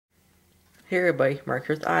Hey everybody, Mark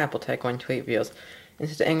here with Apple Tech 128 videos. And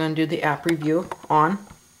today I'm going to do the app review on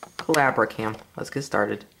CollabraCam. Let's get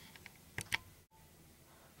started.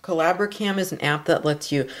 CollabraCam is an app that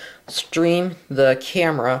lets you stream the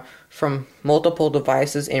camera from multiple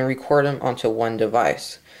devices and record them onto one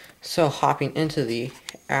device. So hopping into the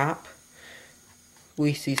app,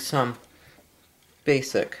 we see some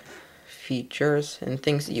basic features and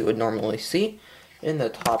things that you would normally see. In the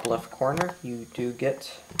top left corner, you do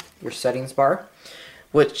get your settings bar,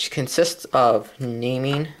 which consists of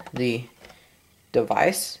naming the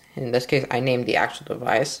device. In this case, I named the actual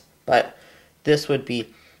device, but this would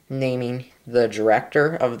be naming the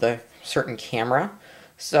director of the certain camera.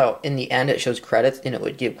 So in the end, it shows credits, and it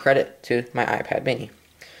would give credit to my iPad mini.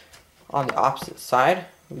 On the opposite side,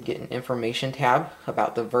 we get an information tab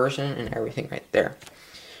about the version and everything right there.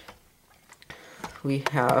 We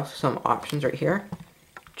have some options right here.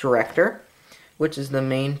 Director, which is the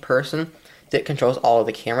main person that controls all of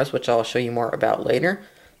the cameras, which I'll show you more about later.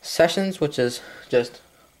 Sessions, which is just a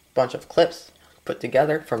bunch of clips put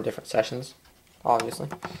together from different sessions, obviously.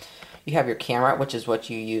 You have your camera, which is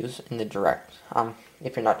what you use in the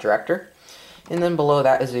if you're not director. And then below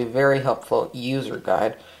that is a very helpful user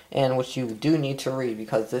guide, and which you do need to read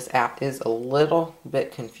because this app is a little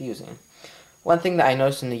bit confusing. One thing that I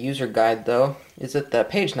noticed in the user guide, though, is that the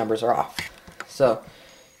page numbers are off. So,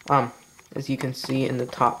 as you can see in the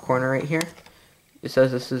top corner right here, it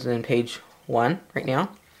says this is in page 1 right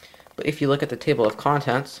now. But if you look at the table of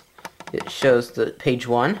contents, it shows that page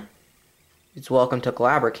 1 is Welcome to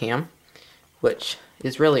CollabraCam, which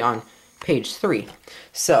is really on page 3.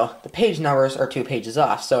 So, the page numbers are 2 pages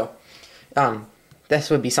off. So,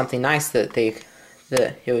 this would be something nice that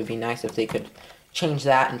it would be nice if they could change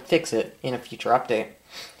that and fix it in a future update.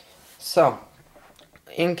 So,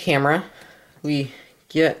 in camera, we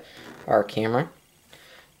get our camera.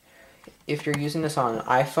 If you're using this on an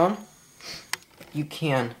iPhone, you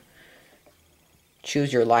can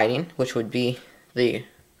choose your lighting, which would be the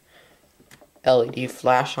LED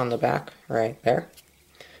flash on the back right there.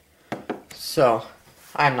 So,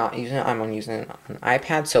 I'm not using it, I'm using it on an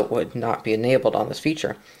iPad, so it would not be enabled on this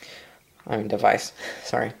feature. Device,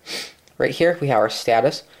 sorry. Right here, we have our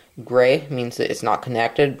status. Gray means that it's not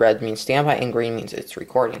connected, red means standby, and green means it's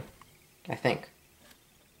recording. I think.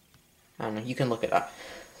 I don't know, you can look it up.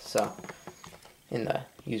 So, in the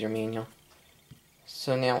user manual.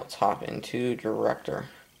 So now let's hop into Director.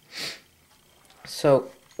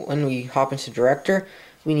 So, when we hop into Director,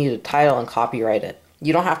 we need to title and copyright it.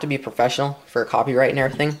 You don't have to be professional for copyright and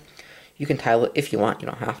everything. You can title it if you want, you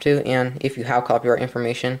don't have to. And if you have copyright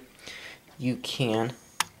information, you can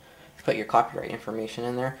put your copyright information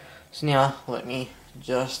in there. So now let me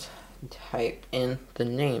just type in the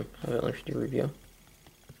name of it. Let's do review.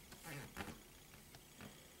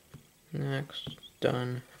 Next,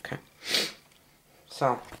 done. Okay.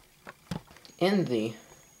 So in the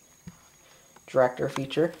director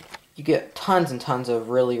feature, you get tons and tons of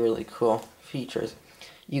really cool features.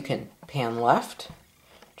 You can pan left,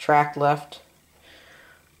 track left,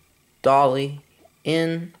 dolly,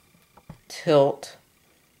 in, tilt,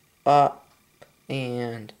 up,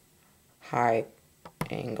 and high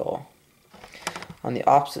angle. On the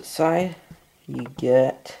opposite side, you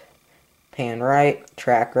get pan right,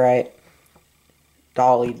 track right,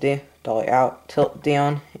 dolly out, tilt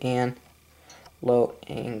down, and low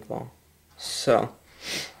angle. So,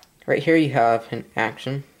 right here you have an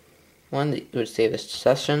action one that would save a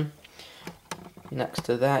session. Next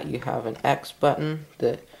to that, you have an X button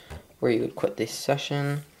where you would quit the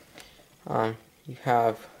session. You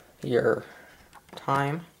have your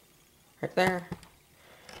time right there.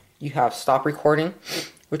 You have stop recording,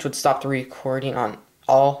 which would stop the recording on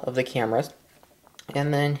all of the cameras.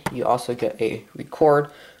 And then you also get a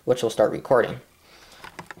record, which will start recording.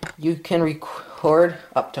 You can record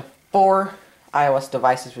up to 4 iOS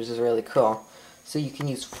devices, which is really cool. So you can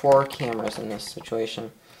use 4 cameras in this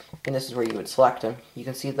situation. And this is where you would select them. You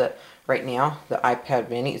can see that right now, the iPad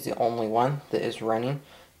mini is the only one that is running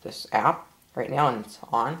this app right now, and it's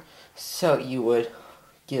on. So you would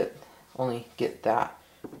only get that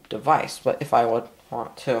device. But if I would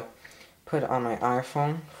want to put it on my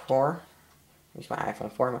iPhone 4, use my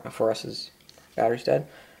iPhone 4, my 4S's battery's dead,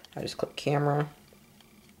 I just click camera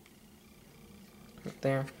right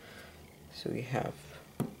there. So we have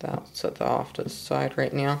that, set that off to the side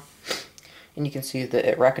right now. And you can see that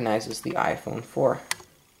it recognizes the iPhone 4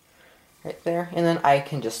 right there. And then I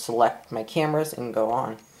can just select my cameras and go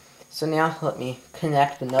on. So now let me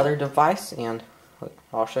connect another device and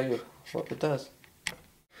I'll show you what it does.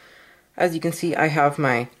 As you can see, I have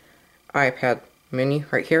my iPad mini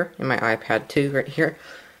right here and my iPad 2 right here.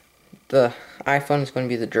 the iPhone is going to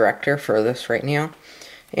be the director for this right now.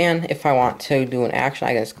 And if I want to do an action,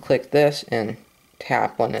 I can just click this and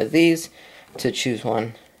tap one of these to choose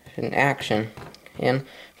one in action. And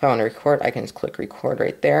if I want to record, I can just click record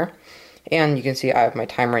right there. And you can see I have my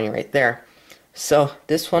time running right there. So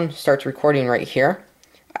this one starts recording right here.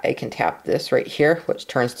 I can tap this right here, which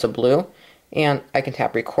turns to blue. And I can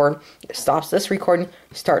tap record. It stops this recording,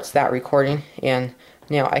 starts that recording, and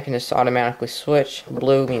now I can just automatically switch.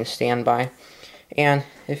 Blue means standby. And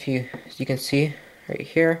if you can see right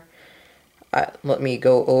here, let me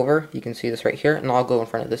go over. You can see this right here, and I'll go in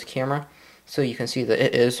front of this camera so you can see that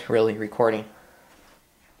it is really recording.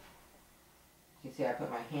 You can see I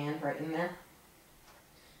put my hand right in there.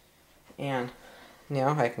 And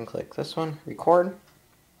now I can click this one, record.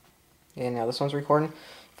 And now this one's recording.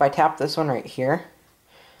 If I tap this one right here,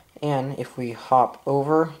 and if we hop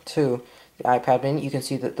over to the iPad mini, you can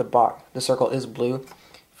see that the circle is blue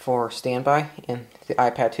for standby, and the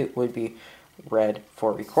iPad 2 would be red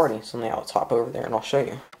for recording. So now let's hop over there and I'll show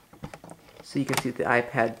you. So you can see the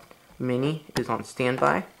iPad mini is on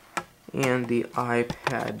standby, and the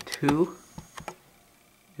iPad 2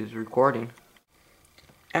 is recording.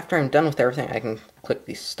 After I'm done with everything, I can click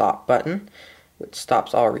the stop button, which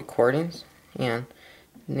stops all recordings. And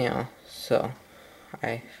now, so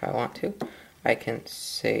if I want to, I can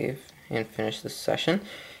save and finish this session,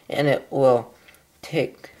 and it will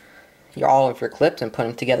take all of your clips and put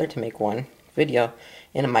them together to make one video.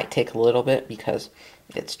 And it might take a little bit because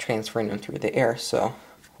it's transferring them through the air. So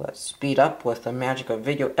let's speed up with the magic of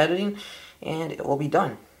video editing, and it will be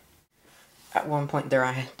done. At one point there,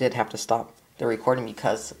 I did have to stop the recording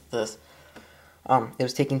because this it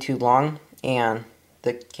was taking too long and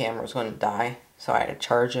the camera was going to die, so I had to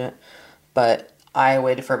charge it. But I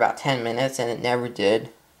waited for about 10 minutes and it never did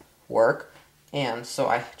work, and so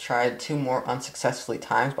I tried 2 more unsuccessfully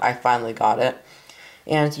times, but I finally got it.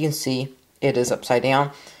 And as you can see, it is upside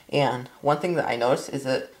down. And one thing that I noticed is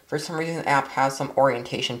that for some reason the app has some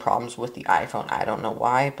orientation problems with the iPhone. I don't know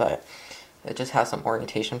why, but it just has some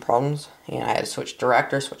orientation problems, and I had to switch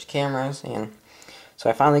directors, switch cameras, and so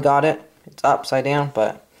I finally got it. It's upside down,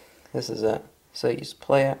 but this is it. So you just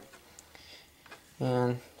play it,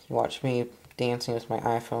 and you watch me dancing with my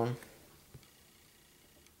iPhone.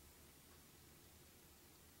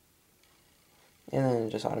 And then it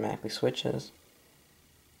just automatically switches.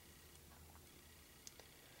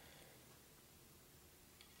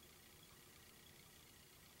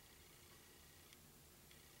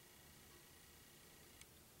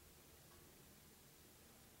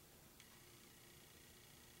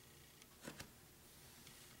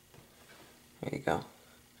 There you go.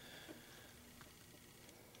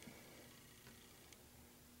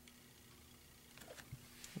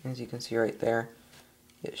 As you can see right there,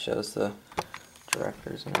 it shows the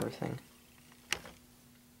directors and everything.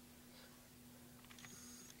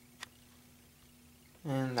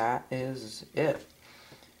 And that is it.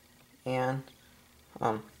 And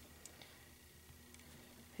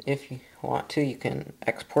if you want to, you can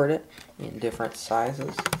export it in different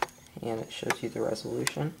sizes, and it shows you the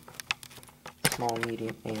resolution: small,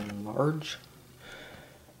 medium, and large.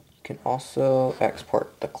 You can also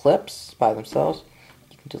export the clips by themselves.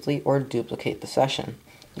 You can delete or duplicate the session.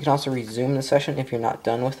 You can also resume the session if you're not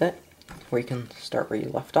done with it, or you can start where you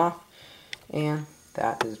left off. And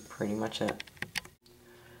that is pretty much it.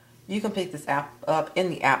 You can pick this app up in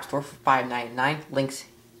the App Store for $5.99. Links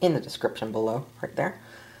in the description below, right there.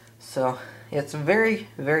 So it's a very,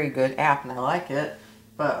 very good app, and I like it.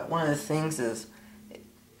 But one of the things is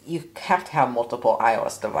you have to have multiple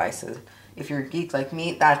iOS devices. If you're a geek like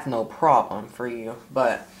me, that's no problem for you.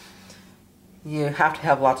 But you have to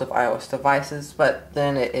have lots of iOS devices. But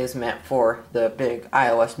then it is meant for the big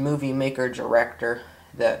iOS movie maker director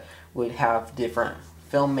that would have different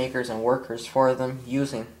filmmakers and workers for them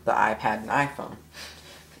using the iPad and iPhone.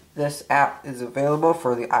 This app is available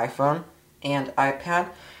for the iPhone and iPad,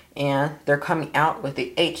 and they're coming out with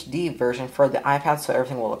the HD version for the iPad, so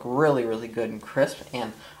everything will look really, really good and crisp,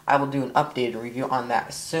 and I will do an updated review on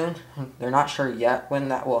that soon. They're not sure yet when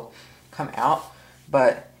that will come out,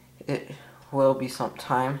 but it will be some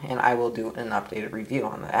time, and I will do an updated review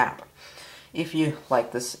on the app. If you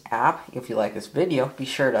like this app, if you like this video, be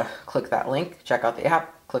sure to click that link, check out the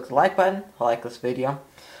app, click the like button, like this video,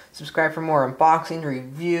 subscribe for more unboxing,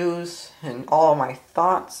 reviews, and all my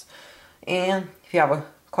thoughts. And if you have a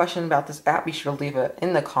question about this app, be sure to leave it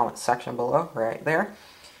in the comment section below, right there.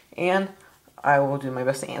 And I will do my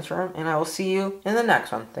best to answer them, and I will see you in the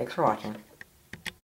next one. Thanks for watching.